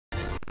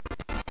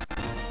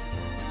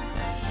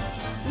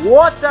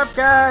What's up,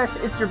 guys?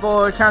 It's your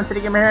boy Sean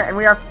City Gamer here, and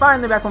we are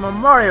finally back with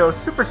Mario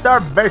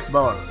Superstar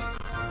Baseball.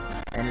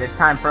 And it's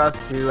time for us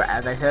to,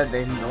 as I said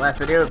in the last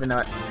video, even though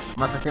it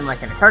must have seemed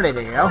like an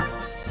eternity ago,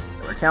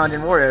 we're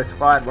challenging Wario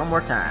Squad one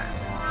more time.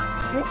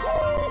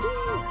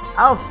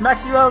 I'll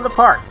smack you out of the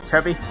park,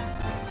 Chubby.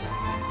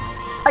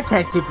 I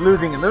can't keep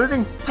losing and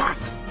losing.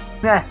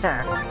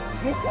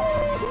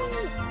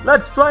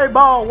 Let's play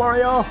ball,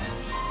 Wario.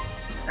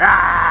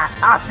 Ah,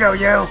 I'll show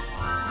you.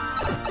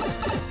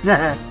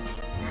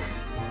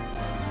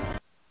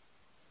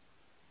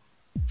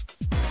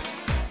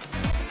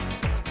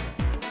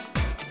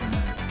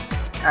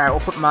 Alright,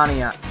 we'll put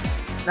Monty up.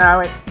 No,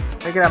 wait.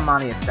 We can have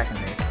Monty at second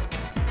base.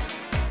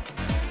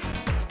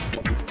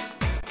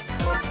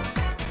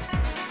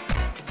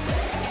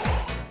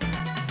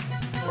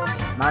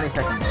 Monty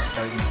second base,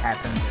 so we can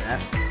tap into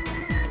that.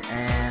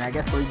 And I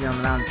guess Luigi on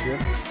the mound too.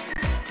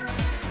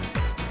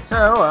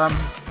 So,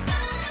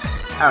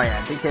 oh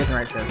yeah, DK's in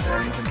right field, so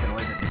everything's gonna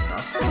wait at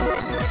stuff.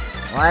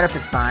 Lineup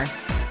is fine.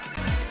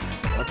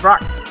 Let's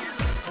rock!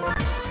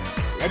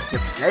 Let's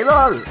play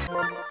ball!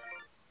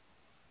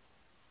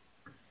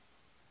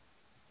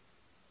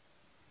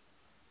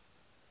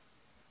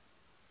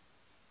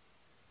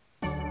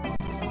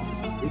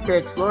 DK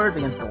Explorers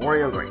against the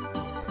Wario Greats.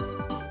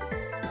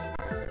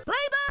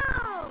 Play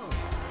ball!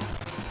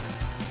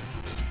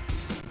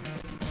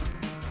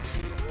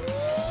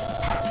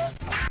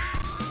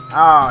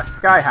 Oh,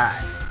 sky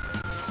high.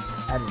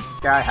 That is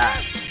sky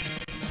high.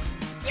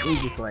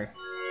 Easy play.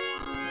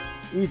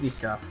 Easy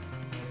stuff.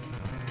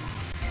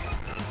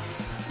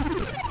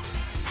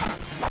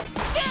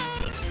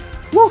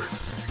 Whoosh!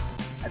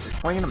 That's a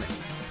swing and a miss.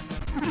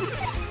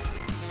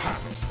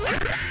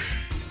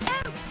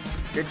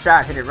 Good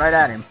shot, hit it right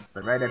at him,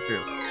 but right at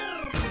through.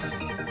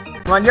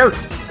 Come on, Yoshi!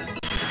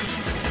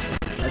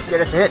 Let's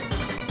get us a hit.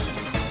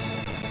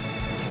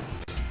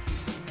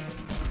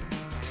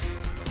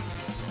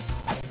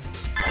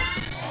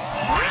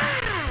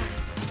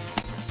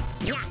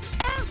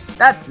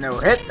 That's no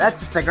hit, that's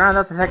just the ground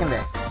out the second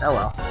base. Oh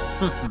well.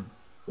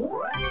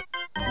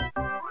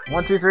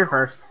 1, 2, 3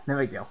 first, no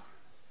big deal.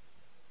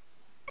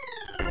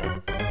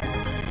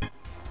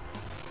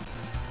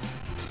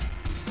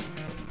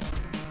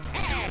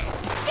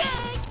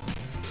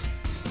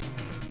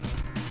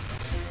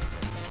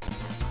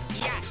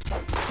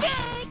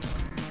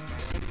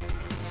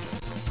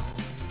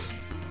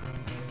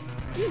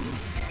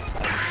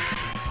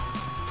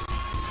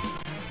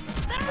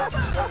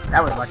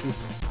 That was lucky.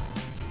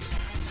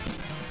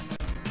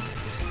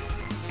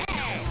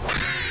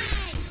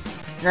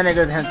 And then it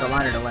goes hit the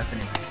liner to left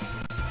and in.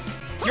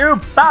 You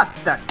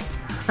bastard!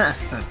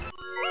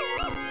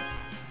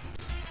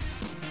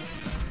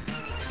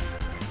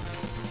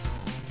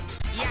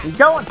 He's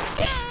going!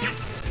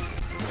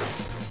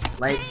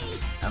 Late,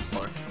 of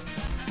course.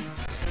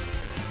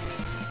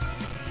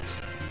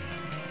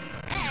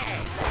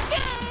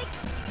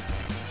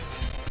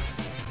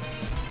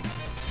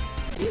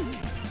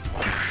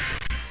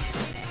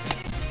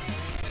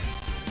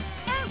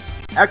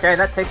 Okay,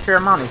 that takes care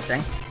of Monty's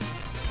thing.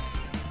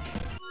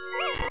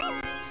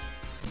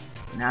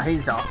 Now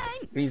he's all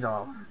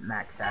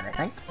maxed out, I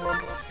think.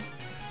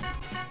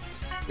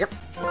 Yep,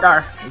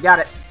 star, we got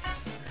it.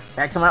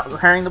 Tag someone out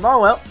carrying the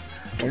ball well.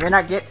 We may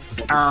not get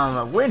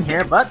a win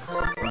here, but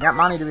we got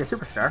Monty to be a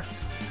superstar.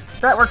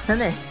 So that works for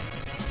me.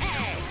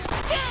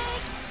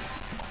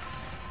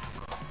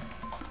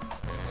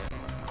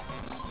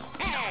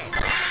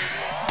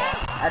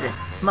 That is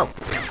smoke.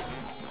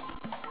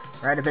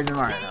 Right to Baby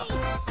Mario though.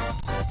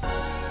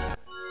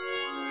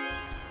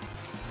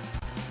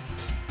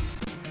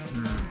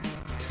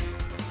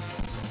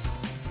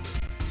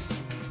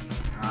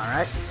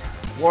 Alright,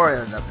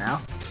 Wario's up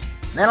now.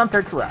 Man on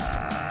third to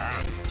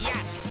out.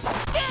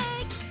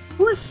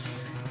 Whoosh!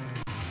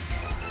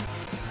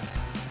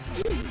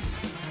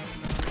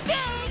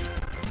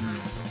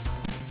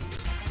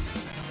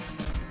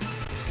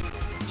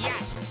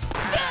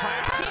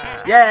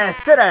 Yeah,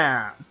 sit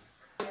down!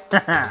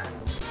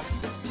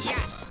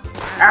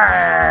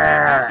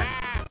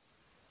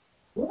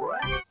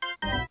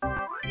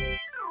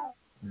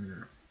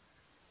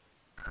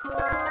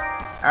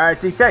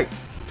 Alright, DK.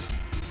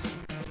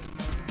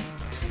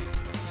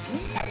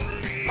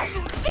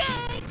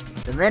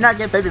 We may not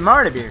get Baby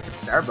Mario to be a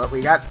superstar, but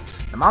we got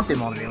the Monty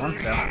Mole to be one,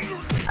 so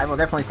I will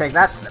definitely take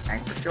that to the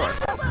bank for sure.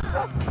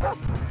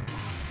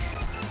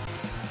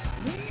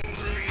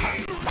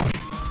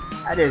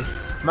 That is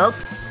smoke.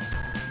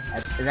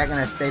 Is that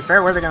gonna stay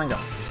fair? Where's it gonna go?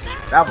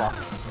 Foul ball.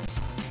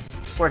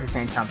 Of course it's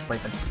Saint Tom's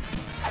sleeping.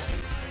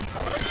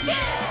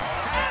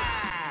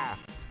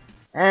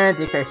 And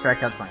DK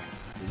strikeout swing.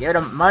 He gave it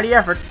a mighty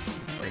effort,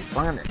 but he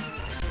swung on it.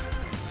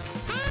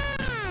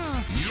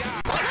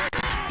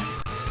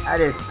 That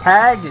is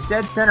tagged to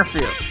dead center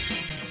field.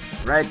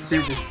 Right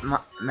to the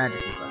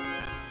magic people.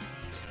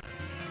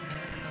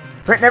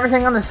 Putting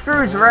everything on the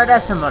screws right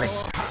at somebody.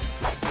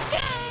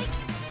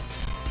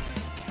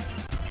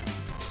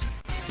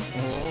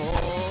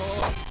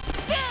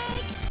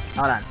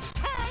 Hold on.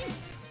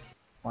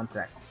 1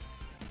 sec.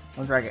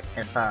 Looks like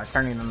if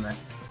turning on the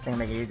thing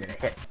make it easier to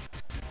hit.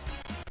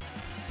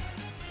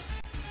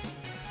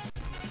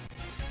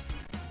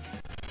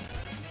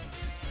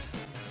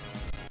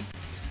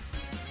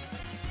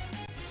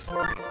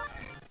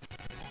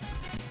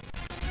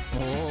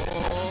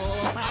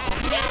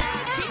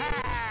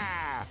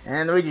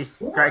 And Luigi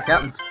strikes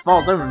out and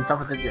falls over himself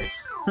with the dish.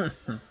 Of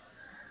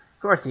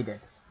course he did.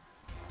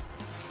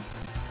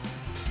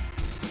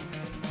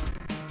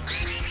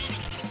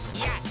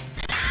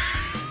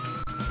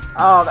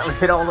 Oh, that was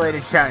hit all the way to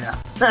China.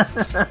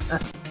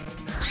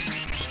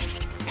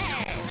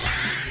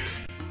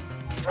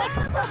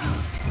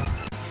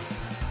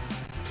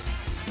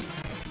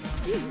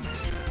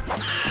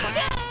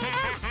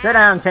 Sit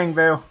down, King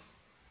Boo.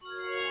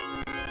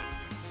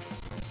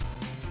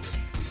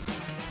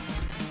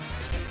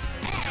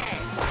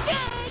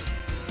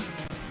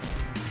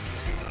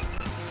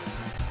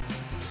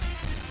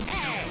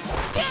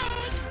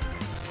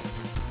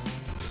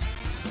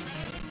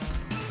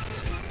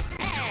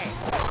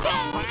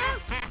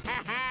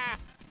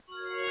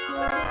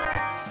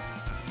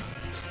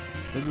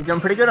 You're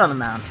doing pretty good on the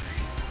mound.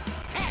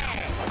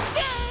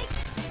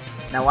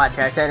 Now watch,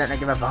 I said I don't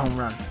give up a home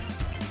run.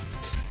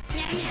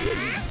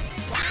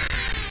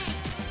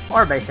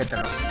 Or a base hit to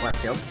the left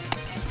field.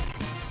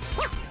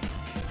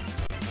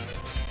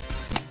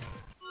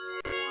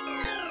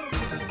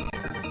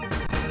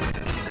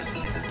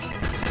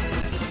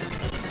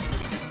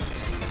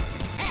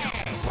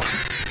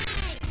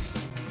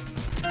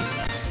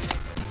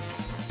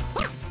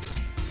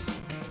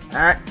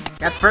 Alright, got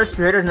the first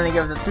two hitters and then he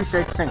gives us 2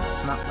 straight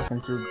singles. Not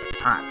looking too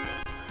hot.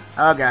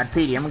 Oh god,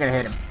 Petey, I'm gonna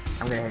hit him.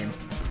 I'm gonna hit him.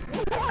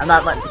 I'm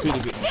not letting Petey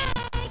beat me.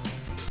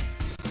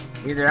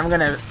 Either I'm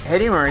gonna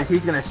hit him or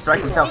he's gonna strike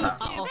himself out.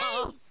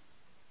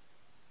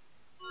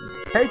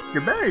 Take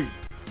your base!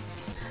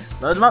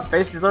 Load him up,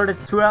 base is loaded,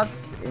 2 outs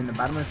in the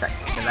bottom of the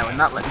second. Because I would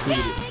not let Petey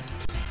beat me.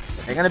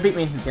 If they're gonna beat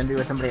me, he's gonna be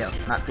with somebody else,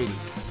 not Petey.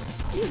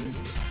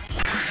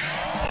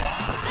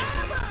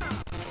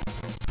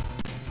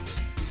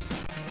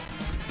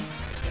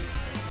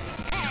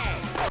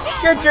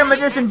 Get your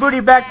magician booty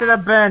back to the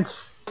bench!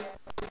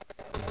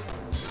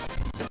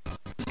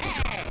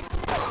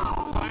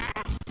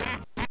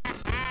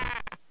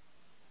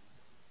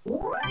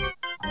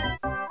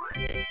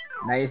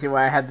 Now you see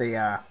why I had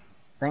the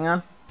thing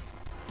on?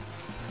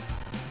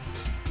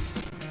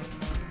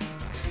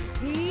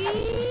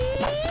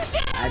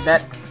 I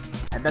bet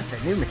the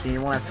new machine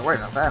you won't have to worry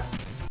about that.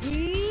 That's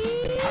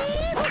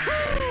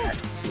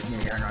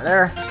neither here nor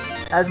there.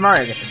 As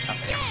Mario gets himself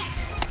here.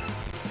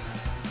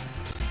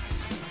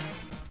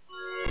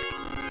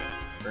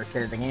 First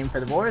hit of the game for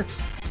the boys.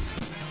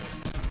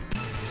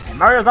 And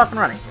Mario's off and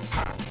running.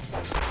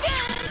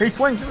 He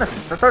swings and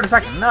misses. The third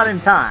second, not in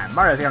time.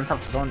 Mario's got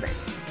himself to go on base.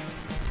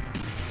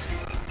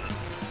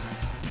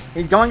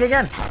 He's going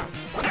again.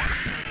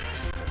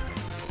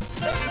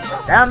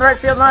 Down the right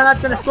field line, that's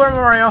gonna score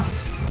Mario.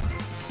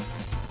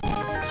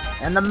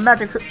 And the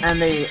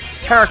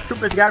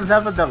paratroopers got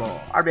himself a double.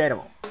 RBI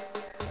double.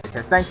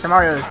 Because thanks to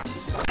Mario's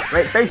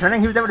great base running,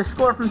 he was able to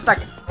score from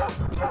second.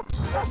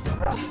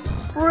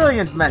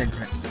 Brilliant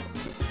management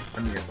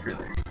from your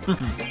trooper.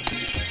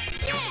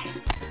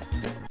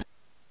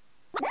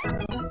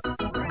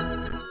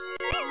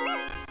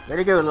 Way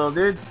to go, little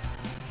dude.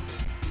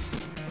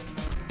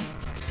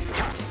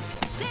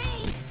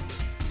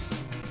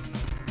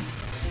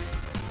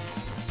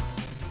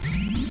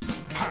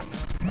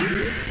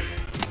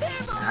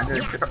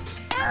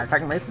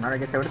 Second base, Mario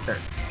gets over to third.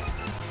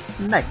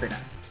 Nicely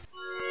done.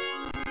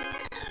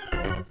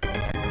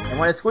 And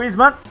when it's squeeze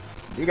bunt,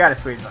 you gotta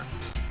squeeze bunt.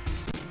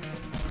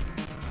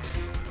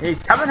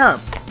 He's coming home.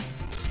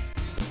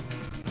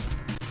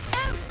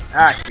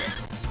 Ah, shit.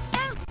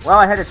 Well,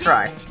 I had to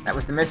try. That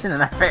was the mission,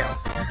 and I failed.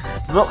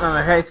 He blew up in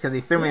my face because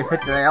he threw me a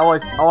pitch that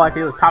all I could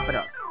do was pop it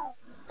up.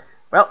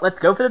 Well, let's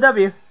go for the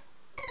W.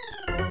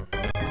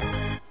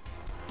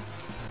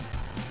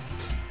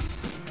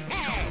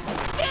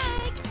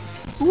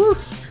 Whoosh!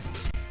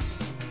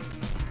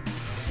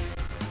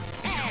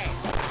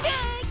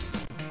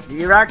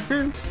 You rock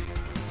 2.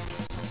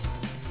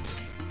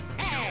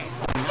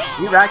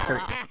 You rock 3.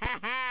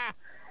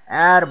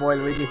 Attaboy,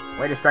 Luigi.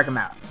 Way to strike him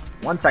out.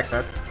 1 sec,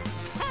 folks.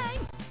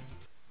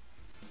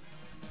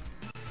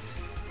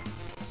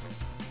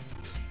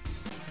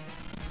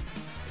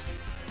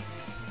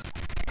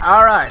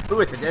 Alright, Boo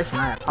with the dish, and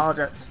I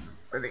apologize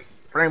for the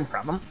frame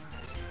problem.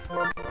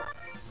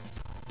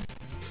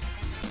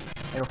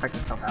 It'll fix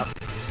itself out.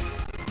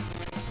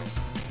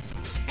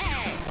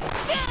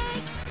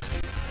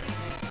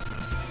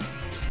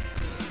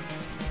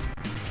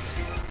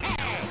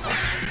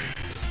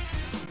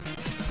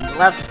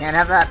 Left, we can't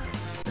have that.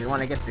 We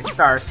want to get the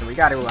stars, so we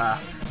got to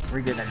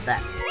redo that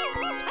bet.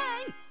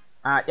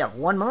 Yeah,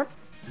 1 moment.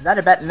 That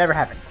a bet never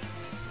happened.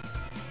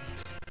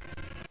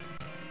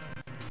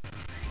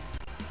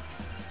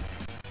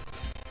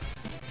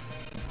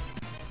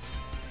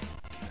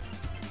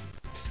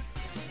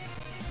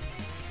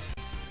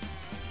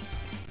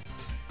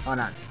 Hold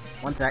on.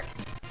 1 sec.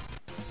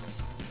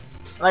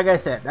 Like I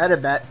said,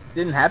 that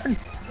didn't happen.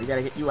 We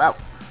gotta get you out.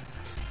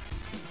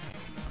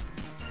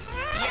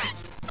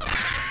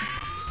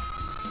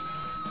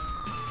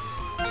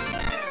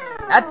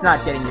 That's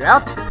not getting you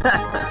out.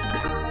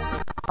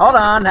 Hold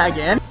on,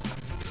 again.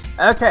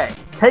 Okay,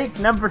 take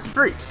number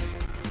 3.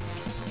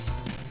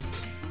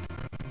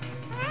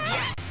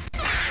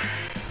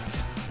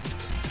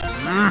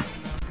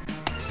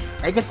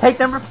 Make it take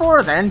number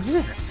 4 then,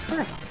 Jesus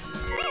Christ.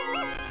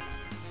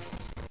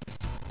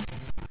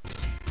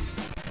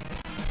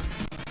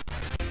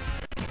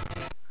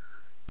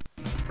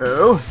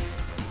 So,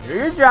 do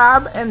your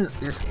job and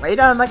just lay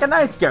down like a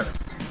nice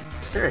ghost.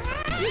 Seriously.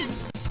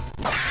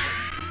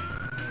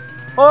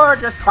 Or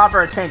just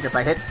clobber a change if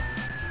I hit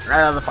right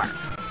out of the fire.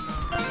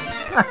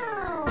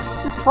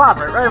 Just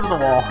clobber it right over the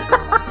wall.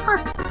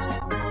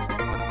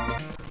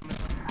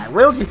 I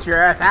will get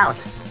your ass out.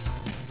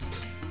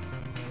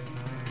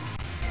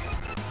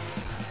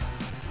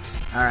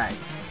 Alright.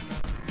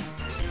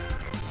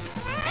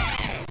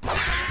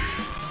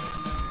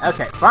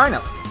 Okay,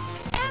 finally.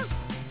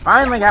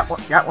 Finally got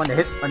one to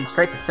hit one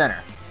straight to center.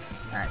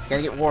 Alright,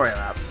 gotta get Wario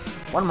out.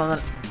 One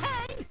moment.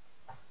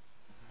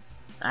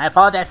 I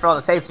apologize for all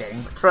the save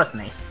stating, but trust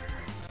me,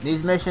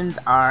 these missions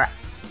are,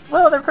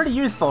 well, they're pretty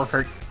useful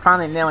for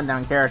finally nailing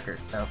down characters,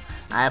 so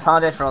I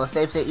apologize for all the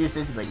save state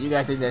usage, but you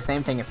guys do the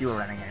same thing if you were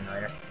running an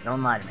emulator.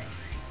 Don't lie to me.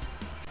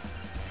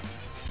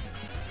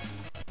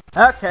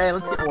 Okay,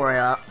 let's get Wario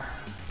out.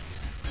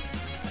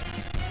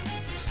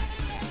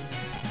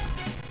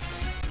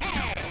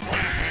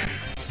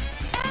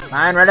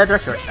 Fine, right at the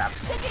shortstop.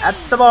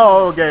 That's the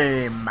ball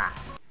game!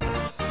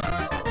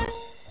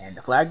 And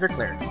the flags are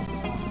cleared.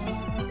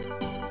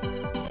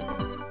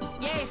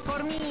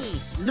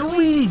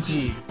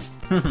 Luigi!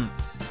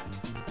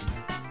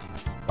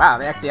 Wow,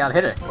 they actually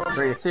out-hit us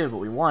 3-2, but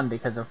we won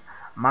because of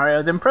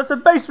Mario's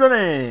impressive base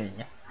running!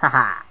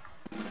 Haha!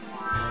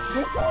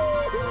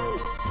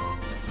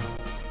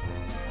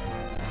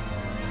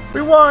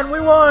 We won! We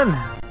won!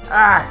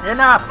 Ah,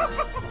 enough!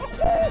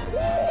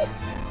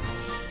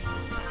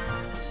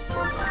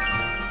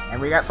 And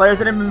we got players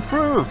that have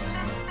improved!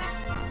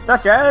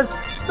 Such as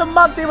the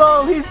Monty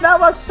Ball! He's now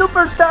a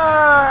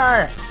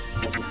superstar!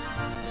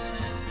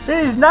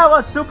 He's now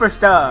a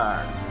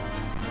superstar!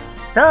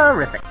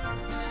 Terrific!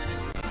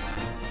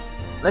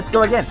 Let's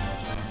go again.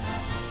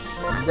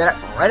 We did it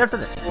right after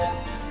this.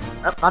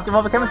 Oh, Monty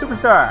Ball became a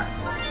superstar!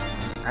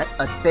 Alright,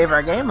 let's save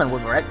our game and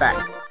we'll be right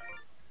back.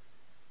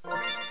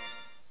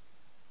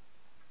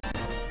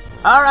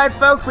 Alright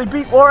folks, we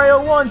beat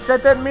Wario once.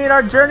 That doesn't mean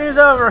our journey is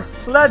over.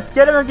 Let's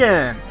get him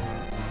again!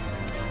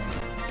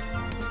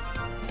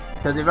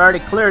 Because we've already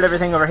cleared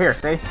everything over here,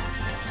 see?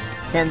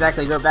 Can't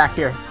exactly go back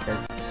here,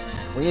 because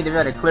we need to be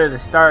able to clear the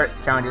start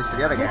challenges for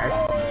the other guys.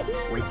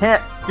 We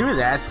can't do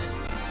that,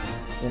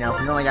 you know,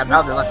 we've only got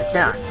Bowser left to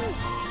challenge.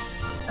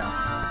 So,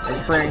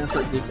 just clearing this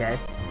with DK.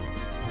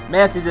 May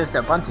have to do this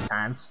a bunch of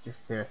times, just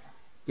to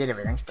get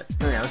everything, but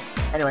who knows.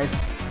 Anyways,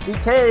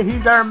 DK,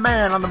 he's our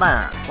man on the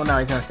mound. Well, no,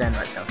 he's gonna stand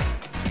right, though.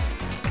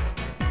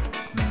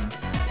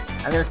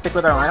 I'm gonna stick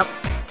with our lineup,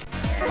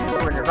 and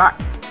we're gonna rock.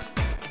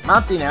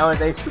 Monty now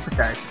is a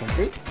superstar, as you can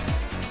see.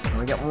 And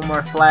we get one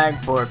more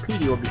flag for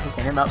Petey, we'll be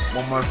picking him up.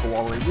 One more for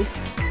Waluigi.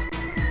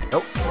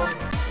 Nope.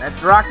 Let's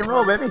rock and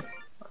roll, baby.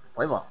 Let's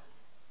play ball.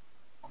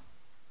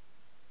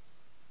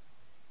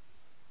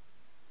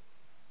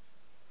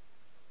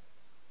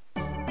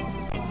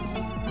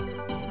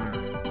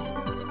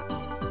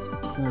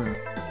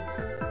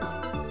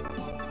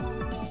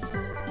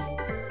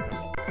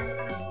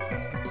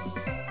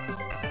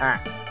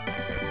 Alright.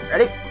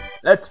 Ready?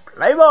 Let's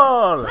play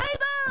ball!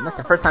 And that's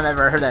the first time I've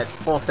ever heard that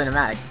full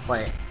cinematic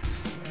play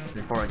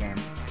before a game.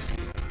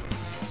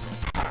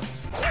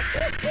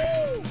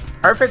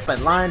 Perfect, but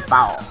line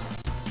foul.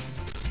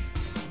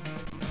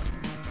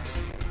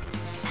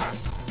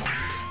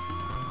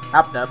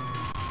 Hopped up.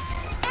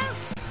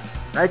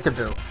 Right to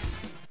boot.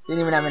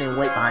 Didn't even have any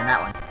weight behind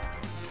that one.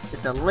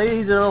 Just a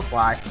lazy little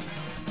fly.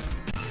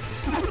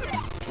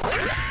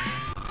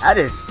 That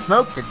is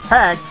smoked and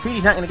tagged.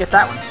 Petey's not gonna get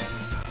that one.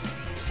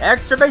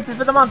 Extra bases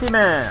for the Monty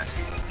Man!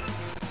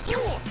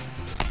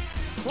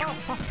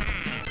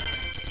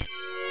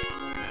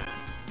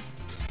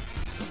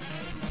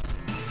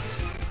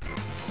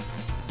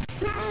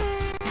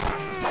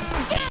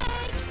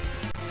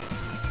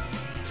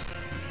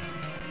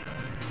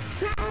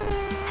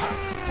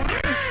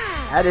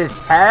 That is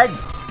tagged!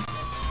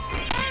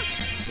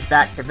 Get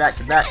back, get back,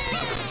 get back.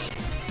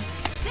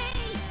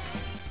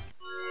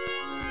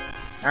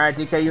 Alright,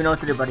 DK, you know what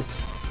to do, buddy.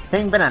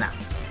 King Banana.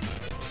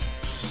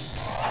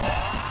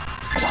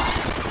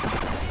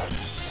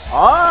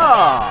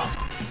 Oh!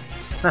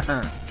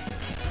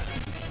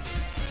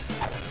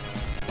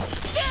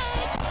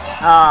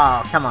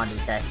 Oh, come on,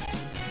 DK.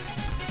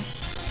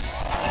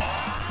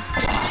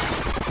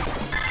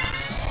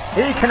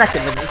 He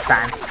connected with this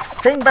time.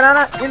 King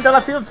Banana into the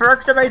field for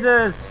extra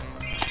bases.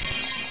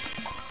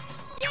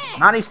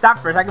 Monty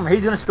stopped for a second, but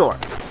he's gonna score.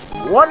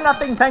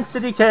 1-0 thanks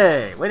to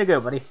DK. Way to go,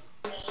 buddy.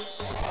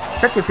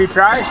 Tricky if he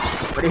tries,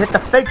 but he hit the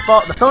fake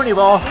ball, the phony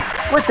ball,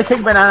 with the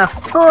King Banana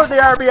for the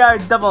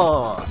RBI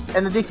double.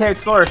 And the DK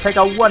Explorers take a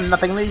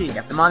 1-0 lead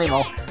after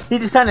Monimo. He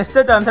just kind of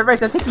stood there on third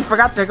base. I think he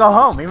forgot to go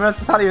home. He must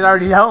have thought he was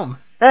already home.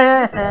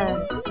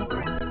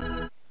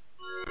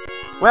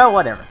 Well,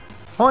 whatever.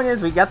 Point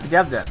is, we got the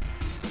job done.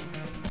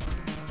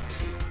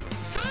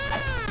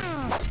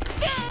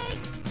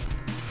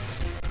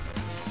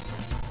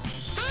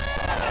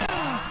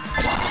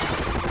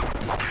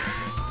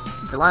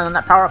 Relying on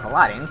that power up a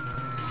lot, ain't he?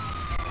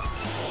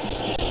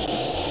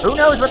 Who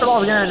knows what the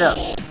ball's gonna end up?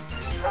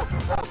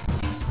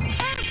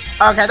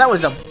 Okay, that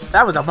was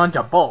a bunch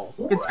of bull.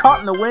 Gets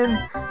caught in the wind,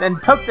 then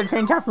poked the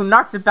changeup who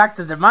knocks it back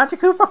to the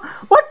Koopa.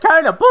 What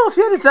kind of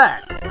bullshit is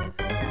that?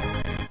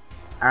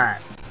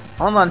 Alright.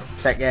 Hold on a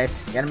sec, guys.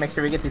 Gotta make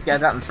sure we get these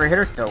guys out in free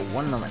hitters, so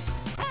 1 moment.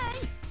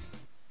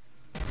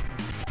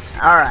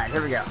 Alright,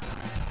 here we go.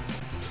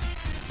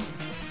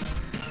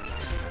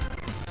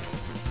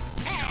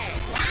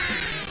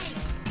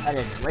 That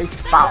is a race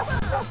foul.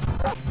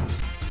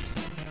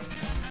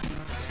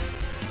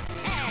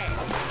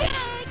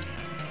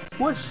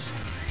 Swoosh.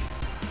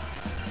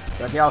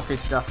 Got the all-suit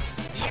stuff.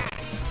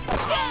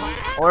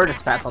 Or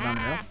just fastball down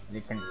the middle.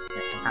 You can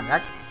get some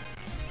contact.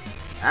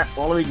 Alright,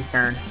 Waluigi's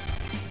turn.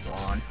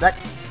 1 sec.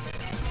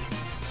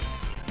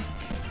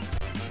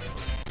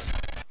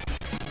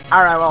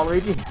 Alright,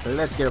 Waluigi.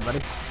 Let's get it, buddy.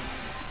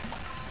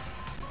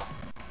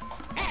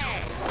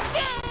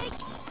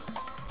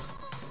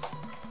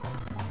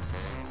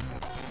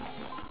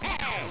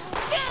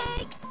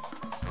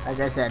 Like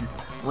I said,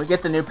 when we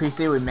get the new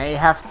PC, we may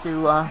have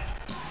to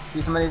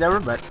see some of these over,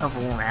 but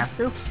hopefully we won't have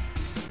to.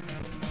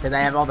 Because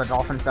I have all the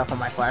Dolphin stuff on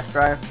my flash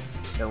drive,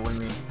 so when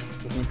we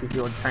get the new PC,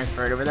 we'll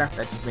transfer it over there.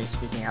 That's just me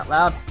speaking out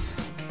loud.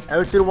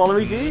 Oh, to the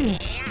Waluigi!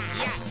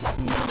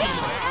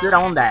 Sit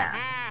on there.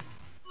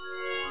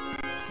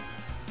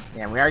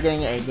 Yeah, we are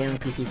getting a gaming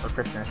PC for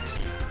Christmas.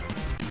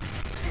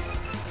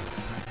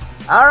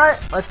 Alright,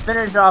 let's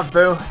finish off,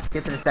 Boo.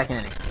 Get to the second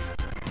inning.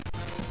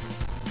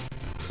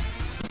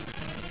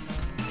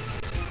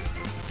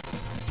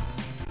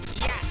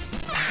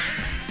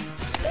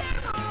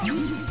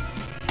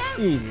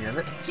 Easy of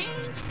it.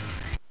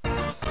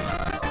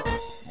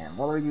 And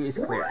Waluigi is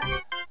clear.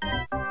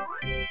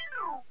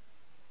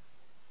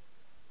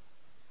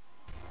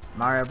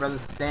 Mario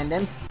Brothers stand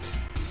in.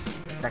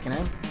 Second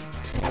in.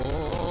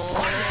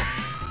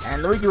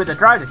 And Luigi with the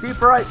drive to deep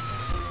right.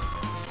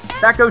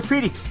 Back goes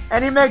Petey,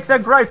 and he makes a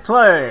great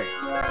play.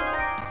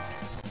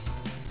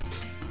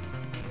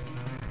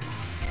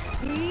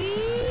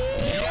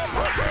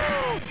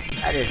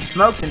 That is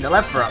smoked into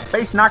left for a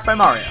base knock by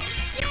Mario.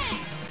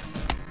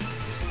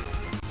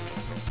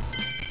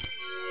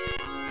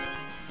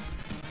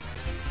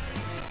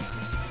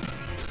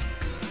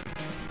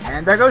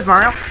 And there goes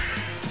Mario.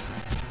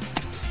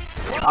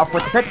 Off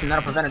with the pitch, and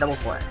that'll prevent a double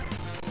play.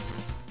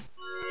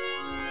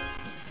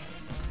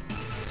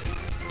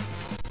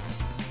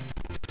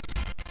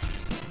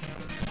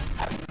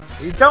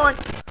 He's going!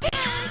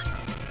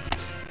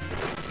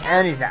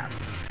 And he's out.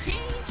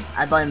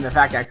 I blame the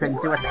fact that I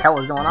couldn't see what the hell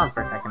was going on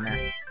for a second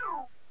there.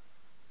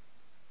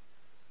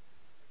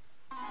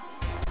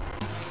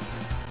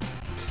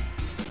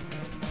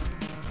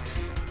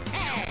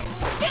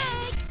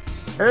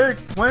 Big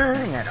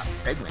swing and a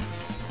big win.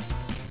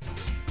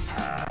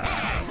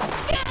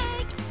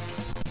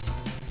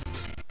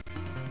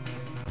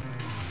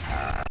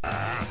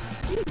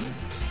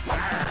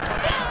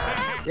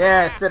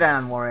 Yeah, sit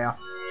down, Wario.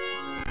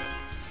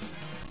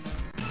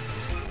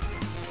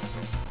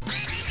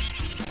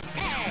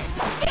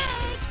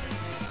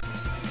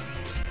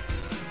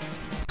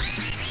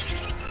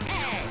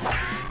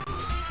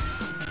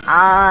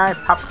 I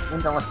pop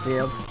into left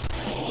field.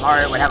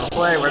 Mario would have a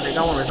play. Where's it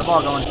going? Where's the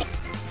ball going?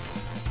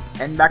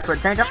 Heading back to a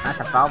changeup. That's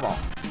a foul ball.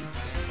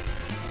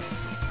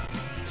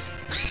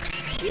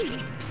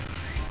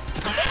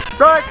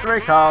 Strike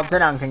 3 called. Sit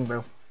down, King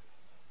Boo.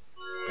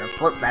 Or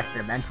float back to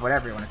the bench,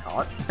 whatever you want to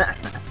call it.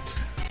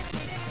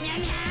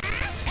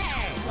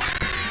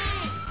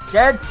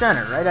 Dead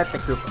center, right at the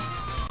Koopa.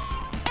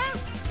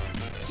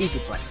 Easy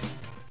play.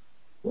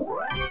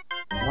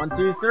 1,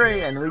 2,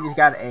 3, and we just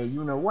got a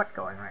you-know-what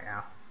going right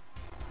now.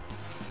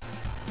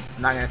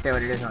 I'm not gonna say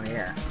what it is on the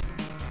air.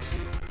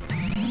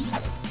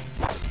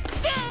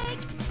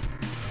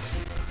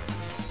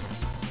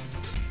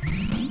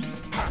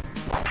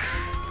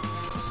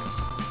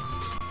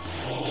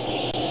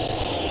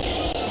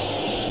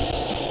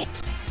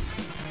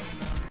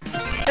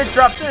 It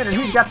drops in, and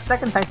he's got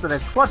second thanks with a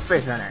clutch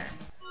base runner.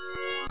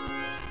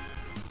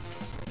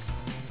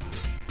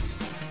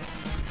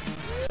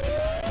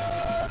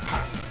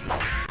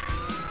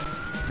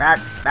 Back.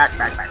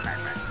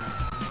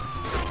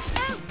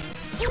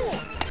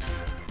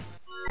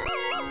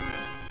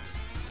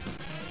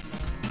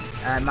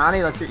 Alright,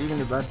 Monty, let's see what you can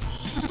do, bud.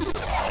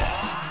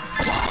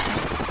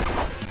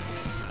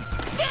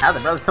 How the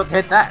brother still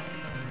hit that?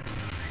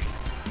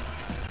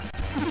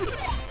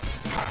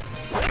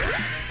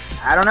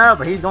 I don't know,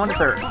 but he's going to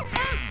third. Come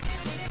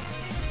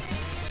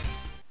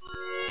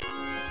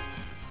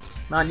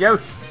on,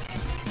 Yosh.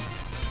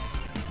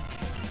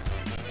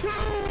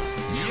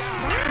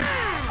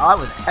 Oh, that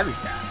was a heavy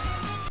shot.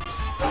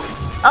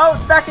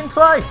 Oh, second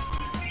twice!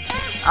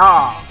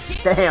 Oh,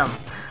 damn.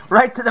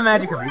 Right to the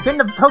magic hoop. You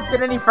couldn't have poked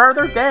it any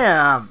further?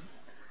 Damn.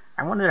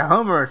 I wanted a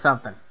homer or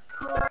something.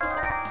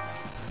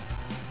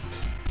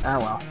 Oh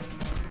well.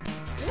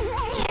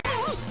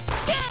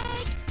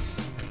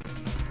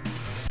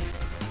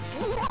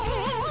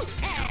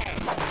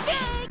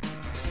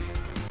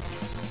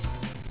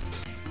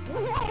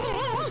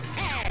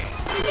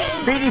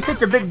 Speedy,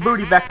 sit your big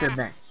booty back to the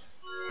bench.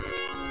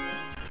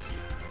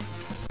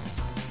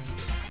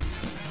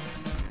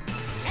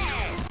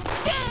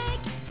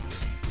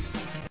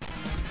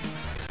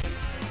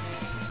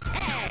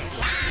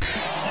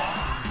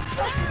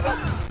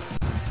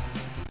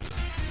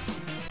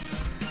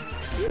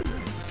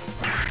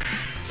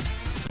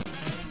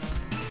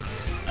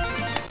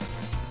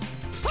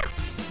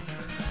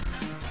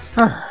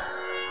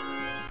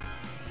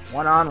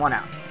 One on, one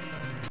out.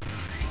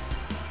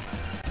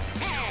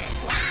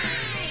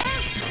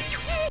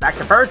 Back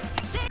to first,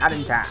 not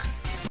in time.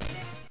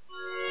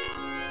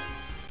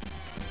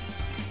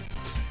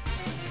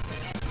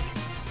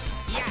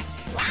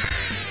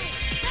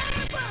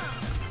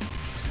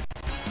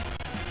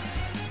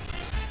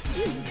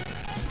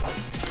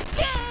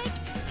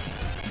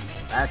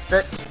 That's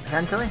it,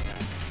 potentially.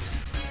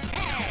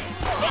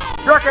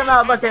 Struck him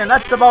out looking,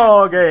 that's the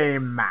ball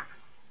game.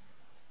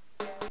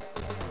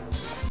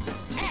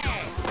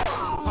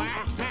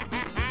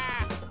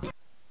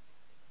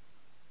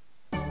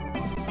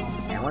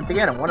 And once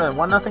again, a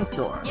 1-0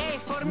 score.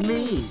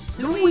 Me,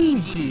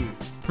 Luigi.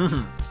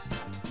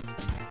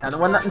 Another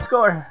 1-0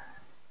 score.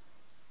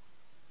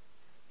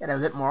 Get a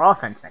bit more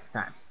offense next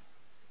time.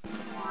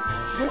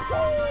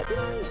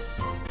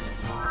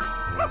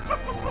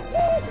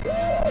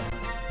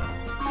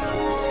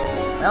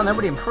 Well,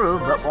 nobody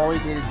improved, but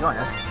Waluigi did join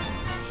us.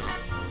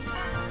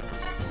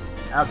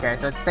 Okay,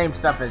 so it's the same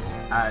stuff as,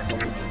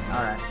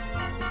 alright.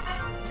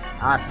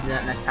 I'll have to do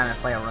that next time I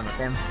play a run with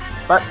him.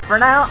 But for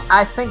now,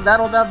 I think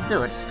that'll about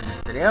do it for this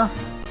video.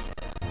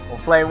 We'll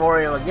play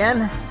Wario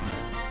again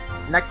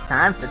next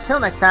time, so till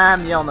next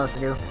time, you all know what to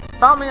do.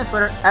 Follow me on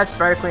Twitter at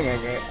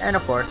SpiderQueenAJ, and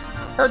of course,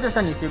 so just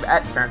on YouTube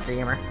at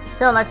SpiderQueenGamer.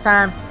 Till next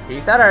time,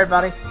 peace out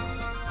everybody!